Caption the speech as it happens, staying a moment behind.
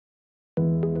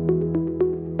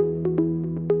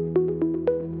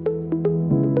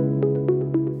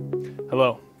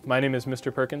Hello, my name is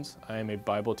Mr. Perkins. I am a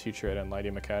Bible teacher at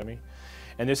Enlightium Academy,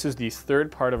 and this is the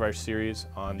third part of our series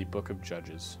on the book of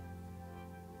Judges.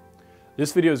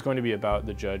 This video is going to be about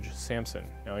the judge Samson.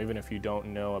 Now, even if you don't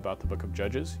know about the book of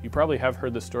Judges, you probably have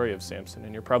heard the story of Samson,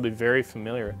 and you're probably very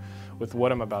familiar with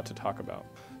what I'm about to talk about.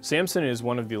 Samson is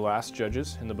one of the last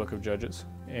judges in the book of Judges,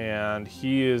 and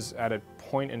he is at a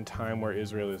point in time where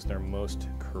Israel is their most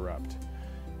corrupt.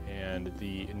 And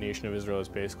the nation of Israel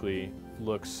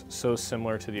looks so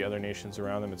similar to the other nations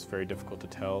around them, it's very difficult to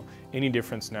tell any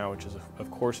difference now, which is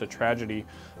of course a tragedy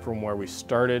from where we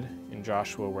started in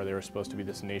Joshua, where they were supposed to be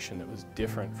this nation that was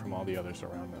different from all the others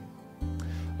around them.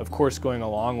 Of course, going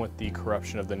along with the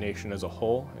corruption of the nation as a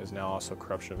whole is now also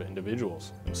corruption of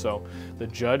individuals. And so the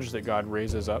judge that God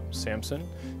raises up, Samson,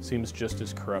 seems just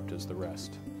as corrupt as the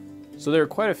rest. So there are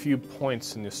quite a few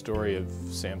points in the story of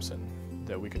Samson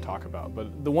that we could talk about,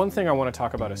 but the one thing I want to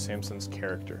talk about is Samson's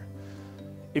character.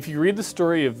 If you read the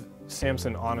story of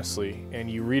Samson honestly, and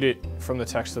you read it from the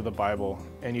text of the Bible,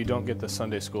 and you don't get the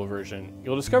Sunday school version,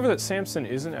 you'll discover that Samson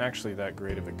isn't actually that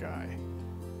great of a guy.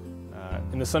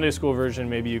 In the Sunday school version,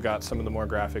 maybe you got some of the more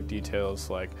graphic details,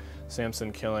 like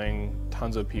Samson killing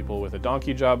tons of people with a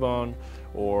donkey jawbone,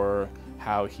 or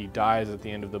how he dies at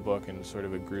the end of the book in sort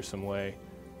of a gruesome way.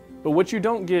 But what you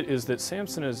don't get is that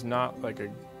Samson is not like a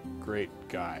great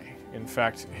guy. In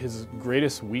fact, his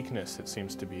greatest weakness, it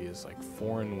seems to be, is like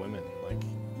foreign women. Like,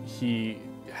 he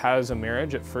has a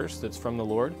marriage at first that's from the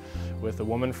Lord with a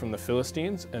woman from the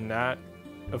Philistines, and that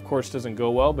of course doesn't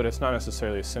go well, but it's not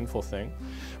necessarily a sinful thing.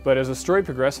 But as the story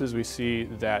progresses, we see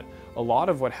that a lot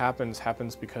of what happens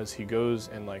because he goes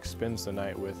and like spends the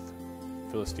night with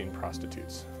Philistine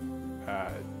prostitutes.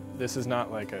 This is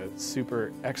not like a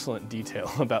super excellent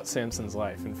detail about Samson's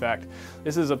life. In fact,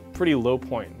 this is a pretty low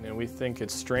point, and we think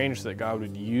it's strange that God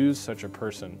would use such a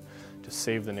person to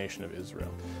save the nation of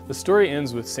Israel. The story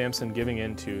ends with Samson giving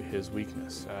in to his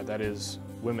weakness, that is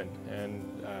women,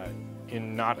 and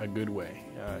in not a good way.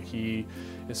 He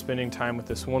is spending time with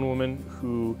this one woman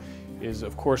who is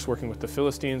of course working with the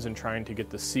Philistines and trying to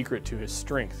get the secret to his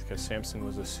strength, because Samson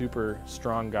was a super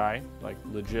strong guy, like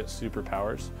legit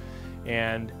superpowers.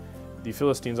 And the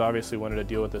Philistines obviously wanted to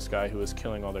deal with this guy who was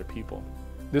killing all their people.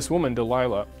 This woman,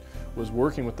 Delilah, was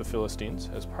working with the Philistines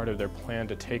as part of their plan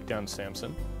to take down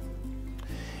Samson.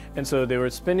 And so they were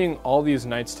spending all these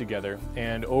nights together,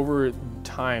 and over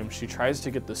time she tries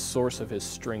to get the source of his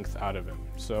strength out of him.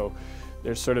 So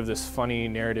there's sort of this funny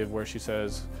narrative where she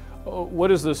says, "Oh,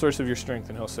 what is the source of your strength?"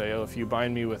 And he'll say, "Oh, if you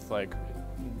bind me with like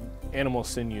animal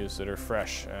sinews that are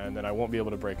fresh, and then I won't be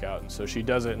able to break out." And so she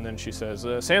does it, and then she says,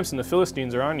 "Samson, the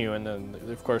Philistines are on you." And then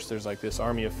of course there's like this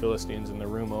army of Philistines in the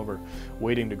room over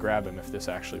waiting to grab him if this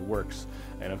actually works.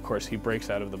 And of course he breaks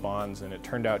out of the bonds, and it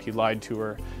turned out he lied to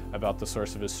her about the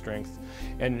source of his strength.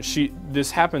 And this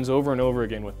happens over and over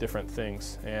again with different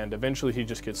things, and eventually he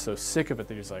just gets so sick of it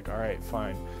that he's like, "All right,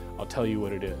 fine, I'll tell you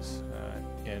what it is."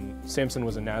 And Samson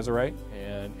was a Nazirite,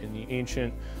 and in the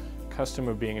ancient custom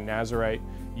of being a Nazirite,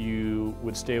 you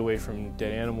would stay away from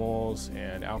dead animals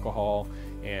and alcohol,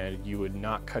 and you would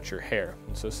not cut your hair.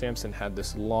 And so Samson had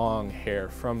this long hair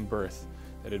from birth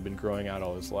that had been growing out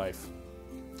all his life.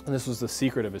 And this was the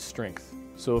secret of his strength.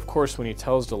 So of course when he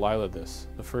tells Delilah this,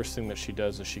 the first thing that she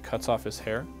does is she cuts off his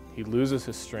hair. He loses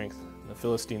his strength. The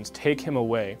Philistines take him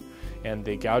away, and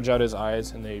they gouge out his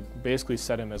eyes, and they basically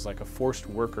set him as like a forced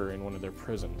worker in one of their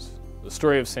prisons. The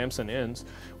story of Samson ends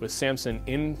with Samson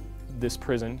in this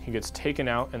prison. He gets taken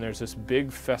out, and there's this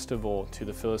big festival to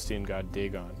the Philistine god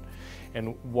Dagon.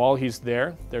 And while he's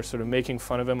there, they're sort of making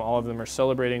fun of him. All of them are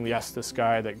celebrating, yes, this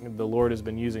guy that the Lord has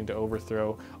been using to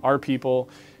overthrow our people.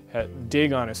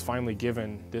 Dagon has finally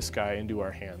given this guy into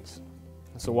our hands.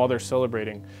 And so while they're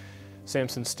celebrating,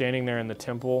 Samson's standing there in the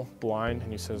temple, blind,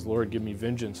 and he says, "Lord, give me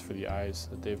vengeance for the eyes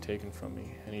that they've taken from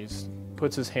me." And he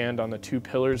puts his hand on the two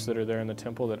pillars that are there in the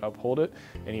temple that uphold it,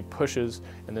 and he pushes,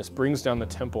 and this brings down the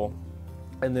temple.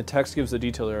 And the text gives the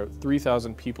detail, there are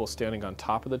 3,000 people standing on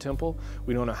top of the temple.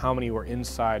 We don't know how many were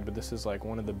inside, but this is like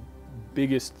one of the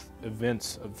biggest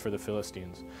events for the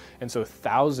Philistines. And so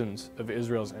thousands of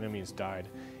Israel's enemies died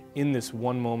in this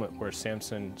one moment where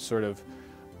Samson sort of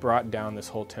brought down this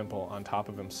whole temple on top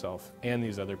of himself and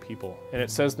these other people. And it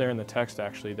says there in the text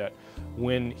actually that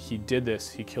when he did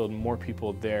this, he killed more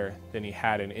people there than he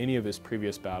had in any of his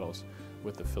previous battles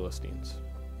with the Philistines.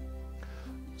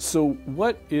 So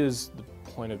what is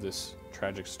the point of this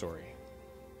tragic story?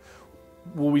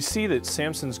 Well, we see that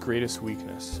Samson's greatest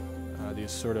weakness,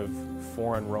 these sort of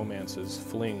foreign romances,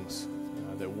 flings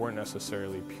that weren't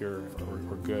necessarily pure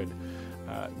or good,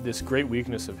 this great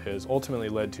weakness of his ultimately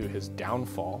led to his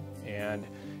downfall and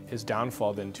his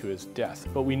downfall then to his death.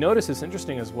 But we notice it's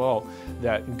interesting as well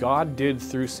that God did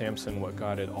through Samson what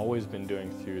God had always been doing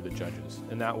through the judges,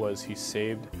 and that was he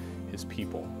saved his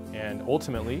people. And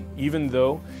ultimately, even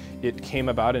though it came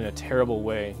about in a terrible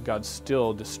way, God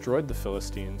still destroyed the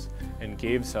Philistines and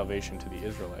gave salvation to the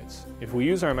Israelites. If we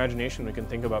use our imagination, we can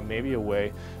think about maybe a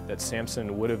way that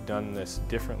Samson would have done this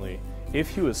differently if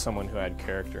he was someone who had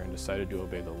character and decided to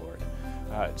obey the Lord.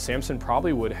 Samson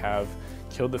probably would have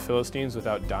killed the Philistines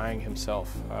without dying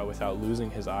himself, without losing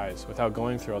his eyes, without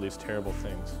going through all these terrible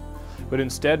things. But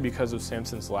instead, because of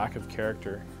Samson's lack of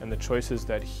character and the choices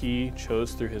that he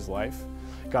chose through his life,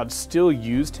 God still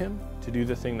used him to do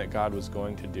the thing that God was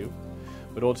going to do.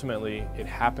 But ultimately, it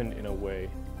happened in a way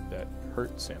that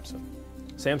hurt Samson.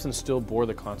 Samson still bore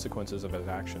the consequences of his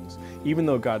actions, even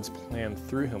though God's plan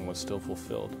through him was still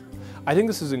fulfilled. I think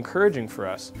this is encouraging for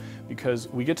us because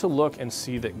we get to look and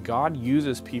see that God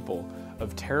uses people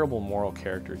of terrible moral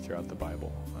character throughout the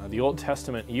Bible. The Old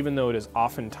Testament, even though it is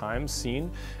oftentimes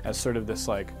seen as sort of this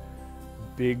like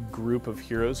big group of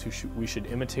heroes who we should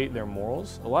imitate their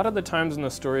morals, a lot of the times in the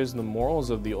stories, the morals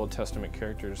of the Old Testament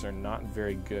characters are not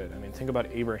very good. I mean, think about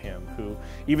Abraham, who,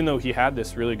 even though he had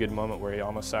this really good moment where he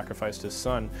almost sacrificed his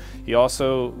son, he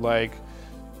also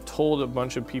told a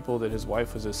bunch of people that his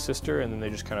wife was his sister, and then they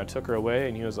just kind of took her away,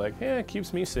 and he was like, yeah, it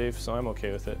keeps me safe, so I'm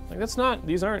okay with it.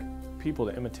 These aren't people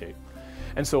to imitate.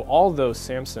 And so although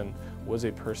Samson was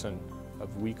a person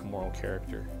of weak moral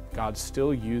character, God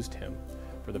still used him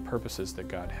for the purposes that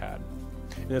God had.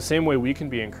 In the same way, we can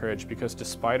be encouraged because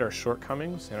despite our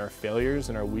shortcomings and our failures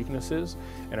and our weaknesses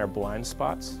and our blind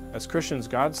spots, as Christians,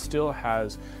 God still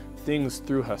has things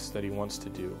through us that he wants to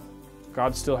do.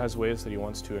 God still has ways that he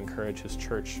wants to encourage his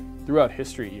church throughout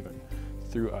history, even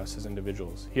through us as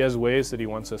individuals. He has ways that he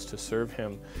wants us to serve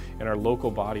him in our local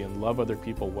body and love other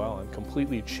people well and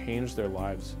completely change their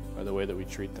lives by the way that we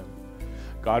treat them.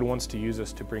 God wants to use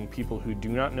us to bring people who do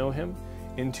not know him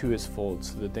into his fold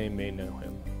so that they may know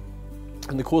him.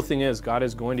 And the cool thing is, God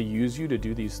is going to use you to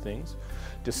do these things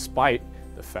despite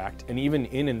the fact, and even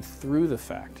in and through the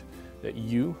fact, that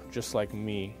you, just like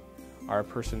me, are a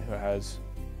person who has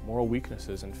moral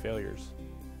weaknesses and failures.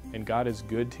 And God is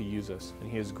good to use us, and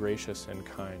he is gracious and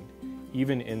kind,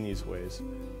 even in these ways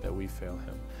that we fail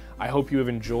him. I hope you have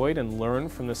enjoyed and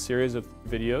learned from this series of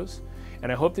videos,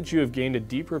 and I hope that you have gained a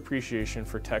deeper appreciation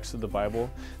for texts of the Bible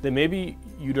that maybe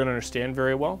you don't understand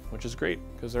very well, which is great,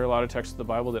 because there are a lot of texts of the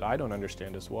Bible that I don't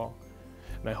understand as well.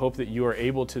 And I hope that you are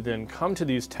able to then come to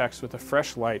these texts with a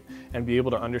fresh light and be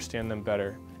able to understand them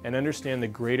better and understand the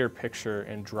greater picture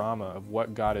and drama of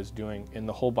what God is doing in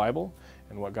the whole Bible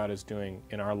and what God is doing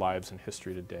in our lives and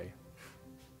history today.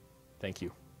 Thank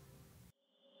you.